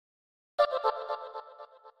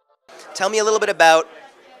tell me a little bit about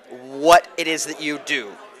what it is that you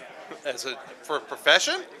do. For a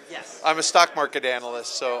profession? Yes. I'm a stock market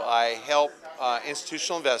analyst, so I help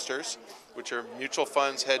institutional investors, which are mutual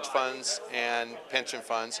funds, hedge funds, and pension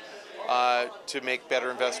funds, to make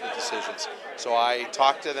better investment decisions. So I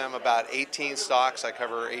talk to them about 18 stocks. I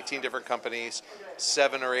cover 18 different companies.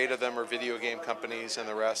 7 or 8 of them are video game companies, and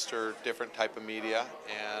the rest are different type of media.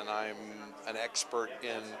 And I'm an expert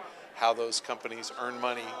in how those companies earn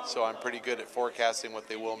money, so I'm pretty good at forecasting what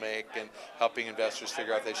they will make and helping investors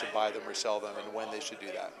figure out if they should buy them or sell them and when they should do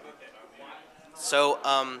that. So,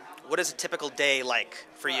 what is a typical day like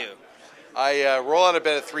for you? I roll out of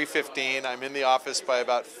bed at 3:15. I'm in the office by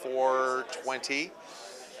about 4:20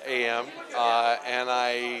 a.m.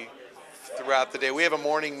 And throughout the day, we have a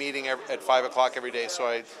morning meeting at 5 o'clock every day, so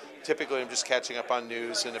I typically am just catching up on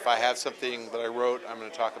news, and if I have something that I wrote I'm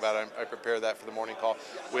going to talk about, I prepare that for the morning call.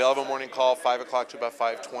 We all have a morning call, 5 o'clock to about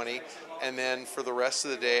 5:20, and then for the rest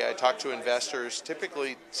of the day I talk to investors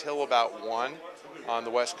typically till about 1 on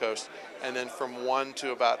the West Coast, and then from 1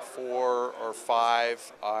 to about 4 or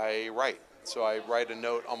 5 I write. So I write a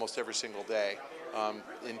note almost every single day,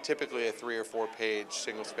 in typically a 3 or 4 page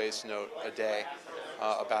single-spaced note a day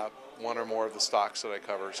about one or more of the stocks that I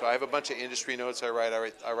cover. So I have a bunch of industry notes I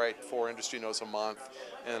write 4 industry notes a month,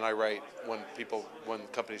 and then I write when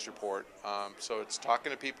companies report. So it's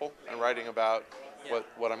talking to people and writing about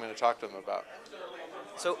what I'm going to talk to them about.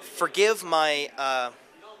 So forgive my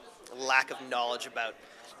lack of knowledge about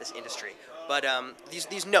this industry, but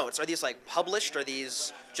these notes, are these like published? Are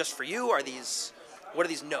these just for you? What are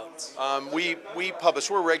these notes? We publish.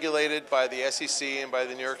 We're regulated by the SEC and by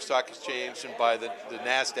the New York Stock Exchange and by the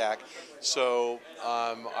NASDAQ. So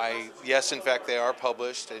yes, in fact, they are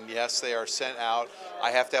published, and yes, they are sent out.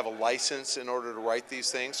 I have to have a license in order to write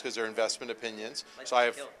these things because they're investment opinions. So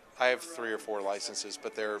I have 3 or 4 licenses,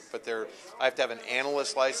 but I have to have an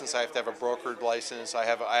analyst license. I have to have a brokered license. I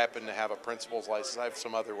happen to have a principal's license. I have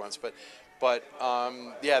some other ones, but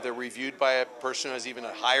yeah, they're reviewed by a person who has even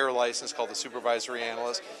a higher license called the supervisory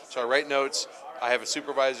analyst. So I write notes. I have a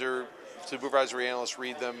supervisory analyst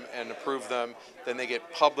read them and approve them. Then they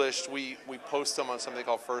get published. We post them on something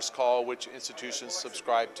called First Call, which institutions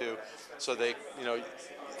subscribe to. So they,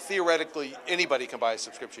 theoretically, anybody can buy a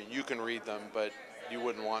subscription. You can read them, but you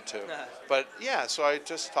wouldn't want to. But yeah, so I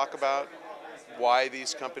just talk about why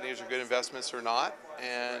these companies are good investments or not,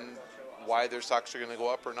 and why their stocks are going to go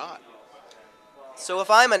up or not. So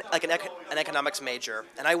if I'm an economics major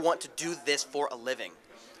and I want to do this for a living,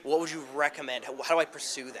 what would you recommend? How do I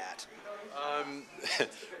pursue that?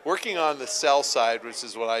 Working on the sell side, which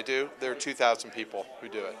is what I do, there are 2,000 people who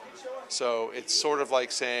do it. So it's sort of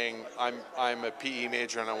like saying I'm a PE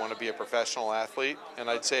major and I want to be a professional athlete, and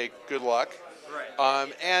I'd say good luck.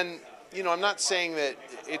 Right. And I'm not saying that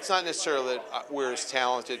it's not necessarily that we're as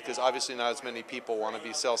talented, because obviously not as many people want to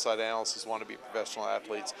be sell-side analysts as want to be professional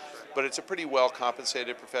athletes, but it's a pretty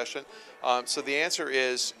well-compensated profession. So the answer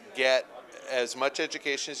is get as much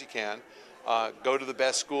education as you can. Go to the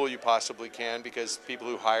best school you possibly can, because people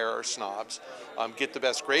who hire are snobs. Get the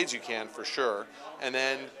best grades you can for sure, and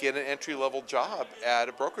then get an entry-level job at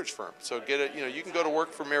a brokerage firm. So you can go to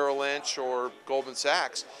work for Merrill Lynch or Goldman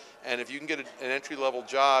Sachs, and if you can get an entry-level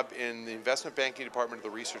job in the investment banking department or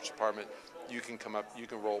the research department, you can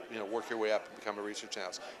work your way up and become a research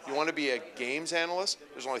analyst. You want to be a games analyst?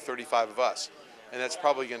 There's only 35 of us, and that's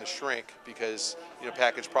probably going to shrink because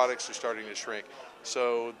packaged products are starting to shrink.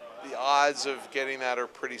 So the odds of getting that are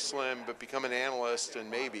pretty slim, but become an analyst,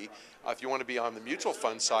 and maybe if you want to be on the mutual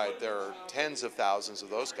fund side, there are tens of thousands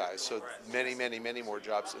of those guys. So many, many, many more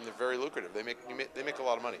jobs, and they're very lucrative. They make a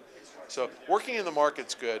lot of money. So working in the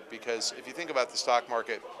market's good, because if you think about the stock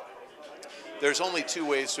market, there's only 2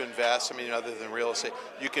 ways to invest. Other than real estate,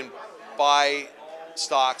 you can buy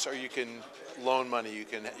stocks or you can loan money. You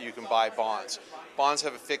can buy bonds. Bonds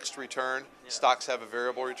have a fixed return. Stocks have a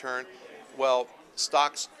variable return. Well,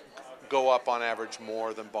 stocks go up on average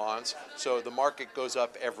more than bonds. So the market goes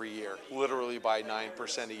up every year, literally by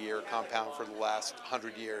 9% a year, compound for the last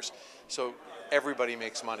 100 years. So everybody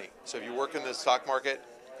makes money. So if you work in the stock market,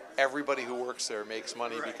 everybody who works there makes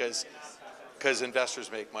money, because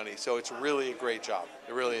investors make money. So it's really a great job.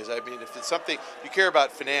 It really is. If it's something you care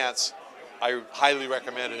about, finance, I highly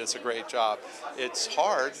recommend it. It's a great job. It's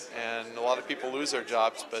hard, and a lot of people lose their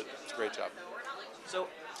jobs, but it's a great job. So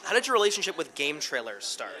how did your relationship with game trailers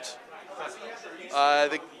start?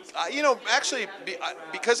 Actually,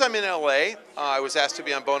 because I'm in LA, I was asked to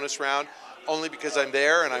be on Bonus Round only because I'm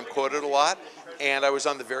there and I'm quoted a lot, and I was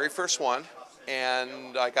on the very first one,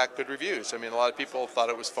 and I got good reviews. A lot of people thought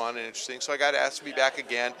it was fun and interesting, so I got asked to be back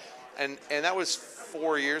again, and that was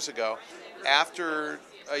 4 years ago. After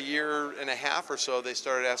a year and a half or so, they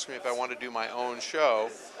started asking me if I wanted to do my own show,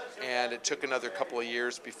 and it took another couple of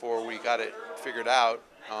years before we got it figured out.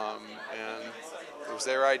 And it was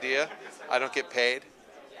their idea. I don't get paid,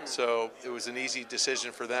 so it was an easy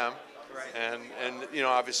decision for them. And you know,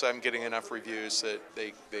 obviously, I'm getting enough reviews that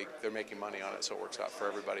they're making money on it, so it works out for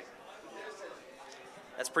everybody.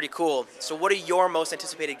 That's pretty cool. So what are your most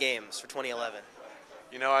anticipated games for 2011?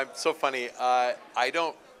 You know, I'm so funny. I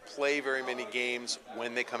don't play very many games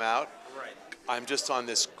when they come out. Right. I'm just on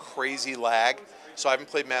this crazy lag, so I haven't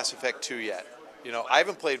played Mass Effect 2 yet. You know, I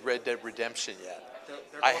haven't played Red Dead Redemption yet.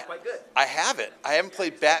 They're both quite good. I have it. I haven't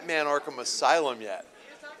played Batman Arkham Asylum yet,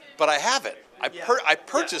 but I have it. I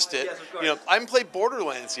purchased it. Yes, of course. You know, I haven't played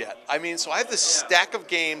Borderlands yet. I mean, so I have this stack of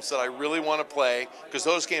games that I really want to play because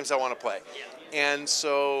those games I want to play. And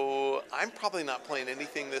so I'm probably not playing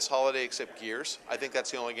anything this holiday except Gears. I think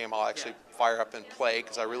that's the only game I'll actually fire up and play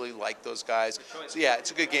because I really like those guys. So yeah,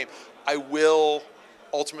 it's a good game. I will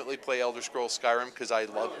ultimately play Elder Scrolls Skyrim because I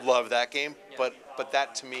love that game. But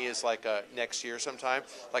that to me is like a next year sometime.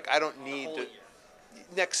 Like I don't need to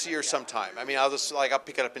next year sometime. I mean, I'll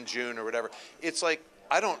pick it up in June or whatever. It's like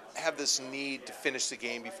I don't have this need to finish the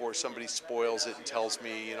game before somebody spoils it and tells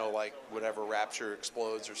me, you know, like whatever Rapture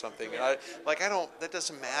explodes or something. And that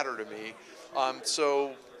doesn't matter to me.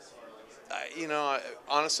 You know,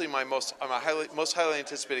 honestly, my most highly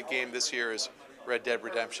anticipated game this year is Red Dead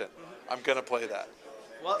Redemption. I'm gonna play that.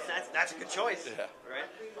 Well, that's a good choice. Yeah. Right.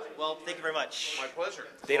 Well, thank you very much. My pleasure.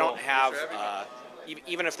 They don't have,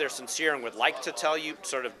 even if they're sincere and would like to tell you,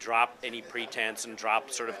 sort of drop any pretense and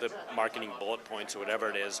drop sort of the marketing bullet points or whatever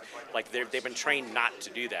it is. Like they've been trained not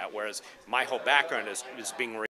to do that. Whereas my whole background is being